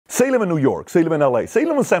Say you live in New York, say you live in LA, say you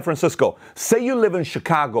live in San Francisco, say you live in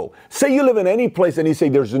Chicago, say you live in any place and you say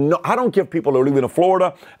I don't care if people are living in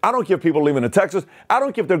Florida, I don't care if people are living in Texas, I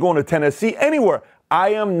don't care if they're going to Tennessee, anywhere. I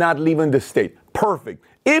am not leaving the state. Perfect.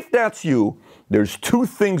 If that's you, there's two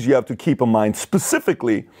things you have to keep in mind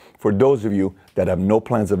specifically for those of you that have no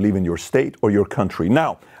plans of leaving your state or your country.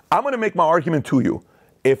 Now, I'm going to make my argument to you.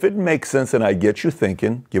 If it makes sense and I get you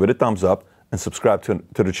thinking, give it a thumbs up and subscribe to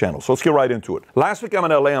the channel. So let's get right into it. Last week I'm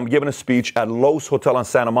in LA. I'm giving a speech at Loews Hotel in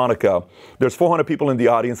Santa Monica. There's 400 people in the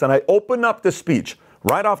audience, and I open up the speech.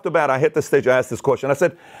 Right off the bat, I hit the stage, I asked this question. I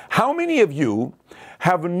said, how many of you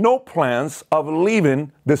have no plans of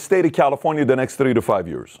leaving the state of California the next 3 to 5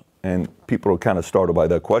 years? And people are kind of startled by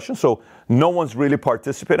that question. So no one's really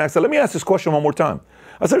participating. I said, let me ask this question one more time.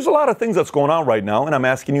 I said, there's a lot of things that's going on right now, and I'm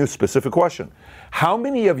asking you a specific question. How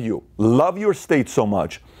many of you love your state so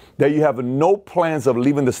much that you have no plans of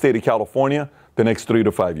leaving the state of California the next 3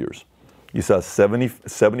 to 5 years? You saw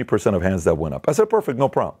 70% of hands that went up. I said, perfect, no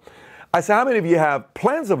problem. I said, how many of you have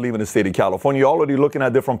plans of leaving the state of California? You're already looking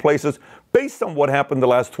at different places based on what happened the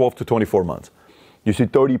last 12 to 24 months. You see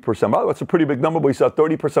 30%. By the way, that's a pretty big number, but you saw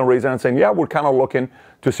 30% raise hand saying, yeah, we're kind of looking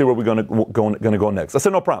to see where we're going to go next. I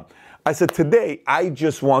said, no problem. I said, today, I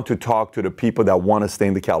just want to talk to the people that want to stay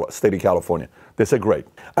in the state of California. They said, great.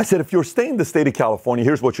 I said, if you're staying in the state of California,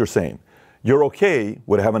 here's what you're saying. You're okay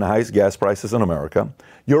with having the highest gas prices in America.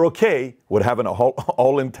 You're okay with having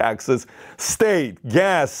all-in taxes, state,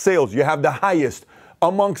 gas, sales. You have the highest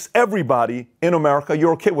amongst everybody in America.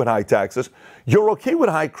 You're okay with high taxes. You're okay with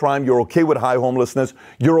high crime. You're okay with high homelessness.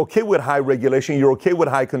 You're okay with high regulation. You're okay with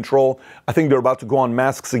high control. I think they're about to go on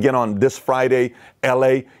masks again on this Friday,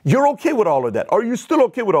 LA. You're okay with all of that. Are you still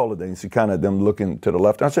okay with all of that? You see kind of them looking to the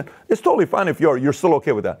left. And I said, it's totally fine if you're still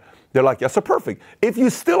okay with that. They're like, yes, sir, perfect. If you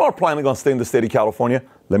still are planning on staying in the state of California,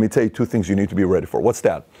 let me tell you two things you need to be ready for. What's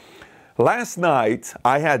that? Last night,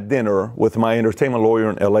 I had dinner with my entertainment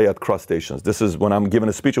lawyer in LA at Crustaceans. This is when I'm giving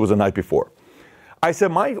a speech. It was the night before. I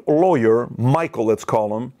said, my lawyer, Michael, let's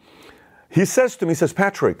call him, he says to me, he says,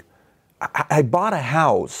 Patrick, I bought a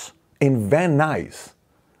house in Van Nuys.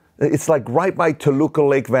 It's like right by Toluca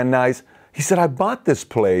Lake, Van Nuys. He said, I bought this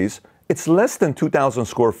place. It's less than 2,000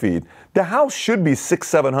 square feet. The house should be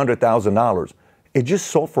 $600,000-$700,000. It just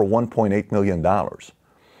sold for $1.8 million.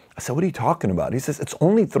 I said, what are you talking about? He says, it's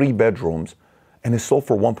only 3 bedrooms and it sold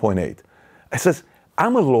for 1.8. I says,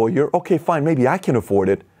 I'm a lawyer. Okay, fine. Maybe I can afford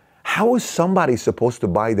it. How is somebody supposed to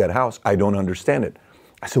buy that house? I don't understand it.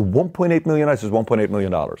 I said, 1.8 million. I says, $1.8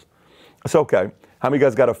 million. I said, okay. How many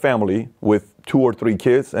guys got a family with 2 or 3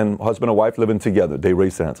 kids and husband and wife living together? They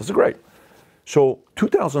raised their hands. I said, great. So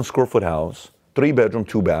 2,000 square foot house, 3 bedroom,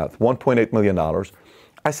 2 bath, $1.8 million.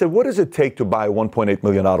 I said, what does it take to buy a $1.8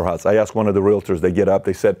 million house? I asked one of the realtors, they get up,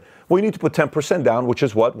 they said, well, you need to put 10% down, which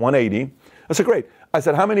is what, 180. I said, great. I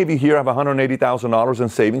said, how many of you here have $180,000 in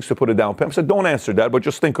savings to put a down payment? I said, don't answer that, but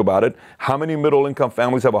just think about it. How many middle income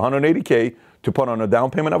families have $180K to put on a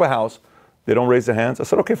down payment of a house? They don't raise their hands. I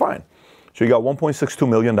said, okay, fine. So you got $1.62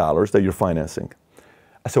 million that you're financing.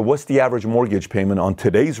 I said, what's the average mortgage payment on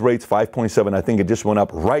today's rates? 5.7. I think it just went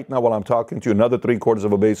up right now while I'm talking to you, another 3/4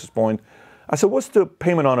 of a basis point. I said, what's the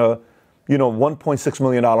payment on a, $1.6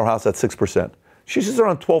 million house at 6%? She says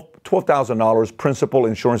around $12,000, principal,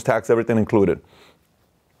 insurance, tax, everything included.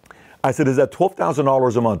 I said, is that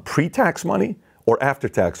 $12,000 a month pre-tax money or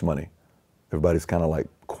after-tax money? Everybody's kind of like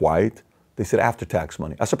quiet. They said after-tax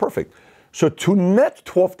money. I said, perfect. So to net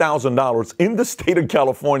 $12,000 in the state of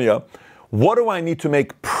California, what do I need to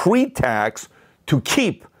make pre-tax to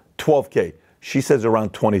keep $12K? She says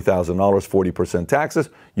around $20,000, 40% taxes,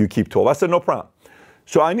 you keep 12. I said, no problem.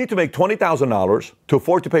 So I need to make $20,000 to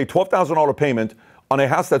afford to pay $12,000 payment on a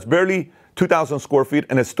house that's barely 2,000 square feet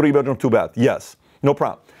and it's 3 bedroom, 2 bath. Yes, no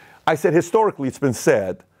problem. I said, historically, it's been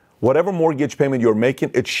said, whatever mortgage payment you're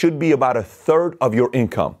making, it should be about 1/3 of your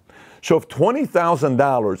income. So if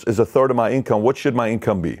 $20,000 is 1/3 of my income, what should my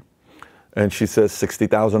income be? And she says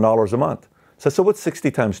 $60,000 a month. So I said, what's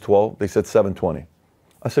 60 times 12? They said $720.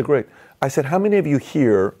 I said, great. I said, how many of you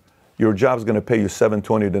here, your job's going to pay you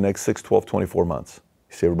 $720 the next 6, 12, 24 months?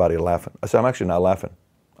 You see everybody laughing. I said, I'm actually not laughing.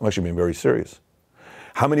 I'm actually being very serious.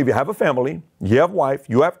 How many of you have a family, you have wife,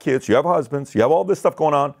 you have kids, you have husbands, you have all this stuff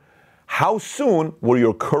going on? How soon will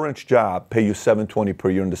your current job pay you $720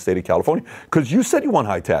 per year in the state of California? Because you said you want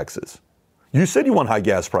high taxes. You said you want high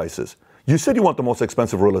gas prices. You said you want the most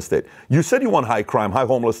expensive real estate. You said you want high crime, high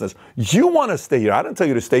homelessness. You want to stay here. I didn't tell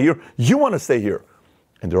you to stay here. You want to stay here.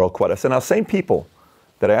 And they're all quiet. I said, now, same people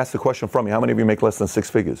that I asked the question from you, how many of you make less than 6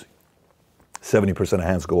 figures? 70% of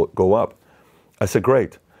hands go up. I said,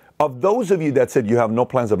 great. Of those of you that said you have no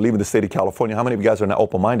plans of leaving the state of California, how many of you guys are now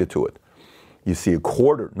open-minded to it? You see, a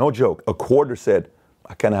quarter, no joke, a quarter said,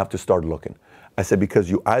 I kind of have to start looking. I said, because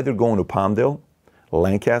you either going to Palmdale,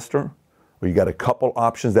 Lancaster, or you got a couple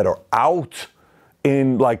options that are out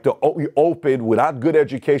in like the open, without good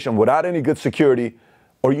education, without any good security,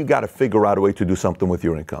 or you got to figure out a way to do something with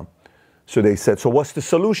your income. So they said, so what's the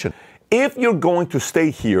solution? If you're going to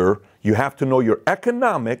stay here, you have to know your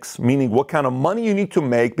economics, meaning what kind of money you need to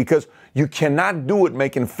make, because you cannot do it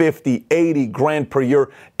making 50, 80 grand per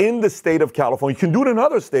year in the state of California. You can do it in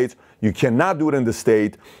other states. You cannot do it in the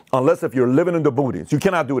state unless if you're living in the boonies. You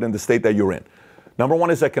cannot do it in the state that you're in. Number one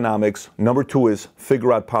is economics. Number two is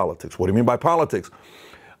figure out politics. What do you mean by politics?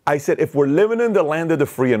 I said, if we're living in the land of the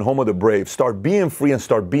free and home of the brave, start being free and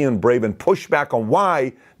start being brave and push back on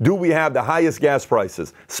why do we have the highest gas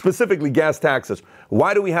prices, specifically gas taxes.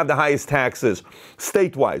 Why do we have the highest taxes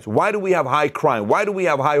statewide? Why do we have high crime? Why do we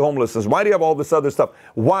have high homelessness? Why do you have all this other stuff?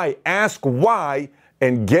 Why? Ask why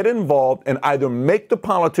and get involved and either make the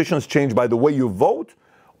politicians change by the way you vote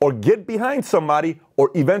or get behind somebody or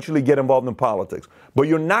eventually get involved in politics. But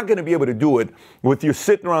you're not going to be able to do it with you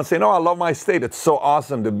sitting around saying, oh, I love my state. It's so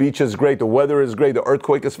awesome. The beach is great. The weather is great. The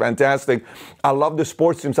earthquake is fantastic. I love the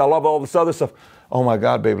sports teams. I love all this other stuff. Oh, my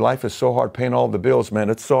God, babe, life is so hard paying all the bills, man.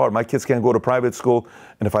 It's so hard. My kids can't go to private school.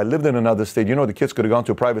 And if I lived in another state, you know, the kids could have gone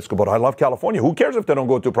to a private school. But I love California. Who cares if they don't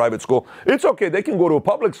go to a private school? It's okay. They can go to a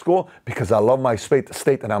public school because I love my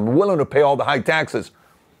state and I'm willing to pay all the high taxes.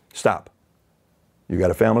 Stop. You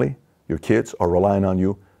got a family. Your kids are relying on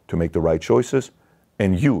you to make the right choices.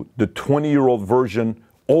 And you, the 20-year-old version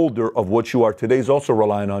older of what you are today, is also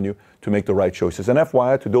relying on you to make the right choices. And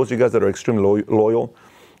FYI, to those of you guys that are extremely loyal,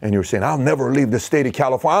 and you're saying, I'll never leave the state of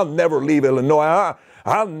California. I'll never leave Illinois.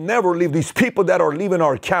 I'll never leave. These people that are leaving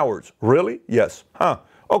are cowards. Really? Yes. Huh.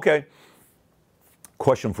 Okay.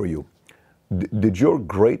 Question for you. Did your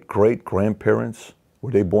great-great-grandparents,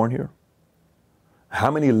 were they born here? How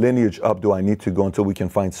many lineage up do I need to go until we can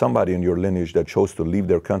find somebody in your lineage that chose to leave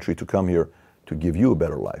their country to come here to give you a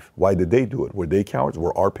better life? Why did they do it? Were they cowards?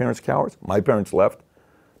 Were our parents cowards? My parents left.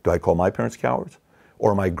 Do I call my parents cowards?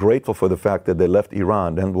 Or am I grateful for the fact that they left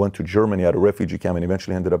Iran, then went to Germany at a refugee camp and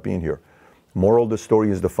eventually ended up being here? Moral of the story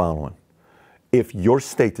is the following. If your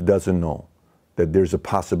state doesn't know that there's a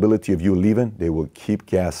possibility of you leaving, they will keep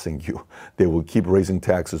gassing you. They will keep raising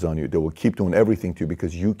taxes on you. They will keep doing everything to you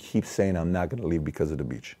because you keep saying, I'm not going to leave because of the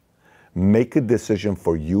beach. Make a decision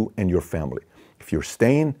for you and your family. If you're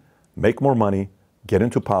staying, make more money, get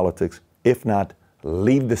into politics. If not,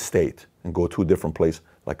 leave the state and go to a different place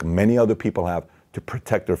like many other people have to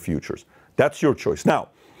protect their futures. That's your choice. Now,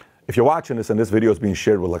 if you're watching this and this video is being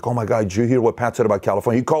shared with like, oh my God, did you hear what Pat said about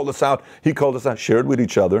California? He called us out. Share it with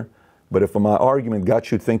each other. But if my argument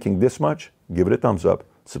got you thinking this much, give it a thumbs up,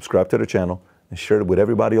 subscribe to the channel, and share it with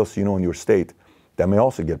everybody else you know in your state that may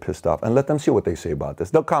also get pissed off. And let them see what they say about this.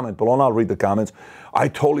 They'll comment below and I'll read the comments. I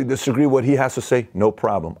totally disagree with what he has to say. No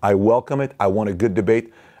problem. I welcome it. I want a good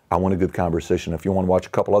debate. I want a good conversation. If you want to watch a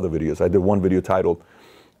couple other videos, I did one video titled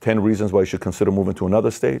 10 Reasons Why You Should Consider Moving to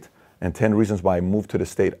Another State and 10 Reasons Why I Moved to the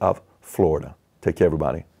state of Florida. Take care,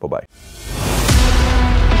 everybody. Bye-bye.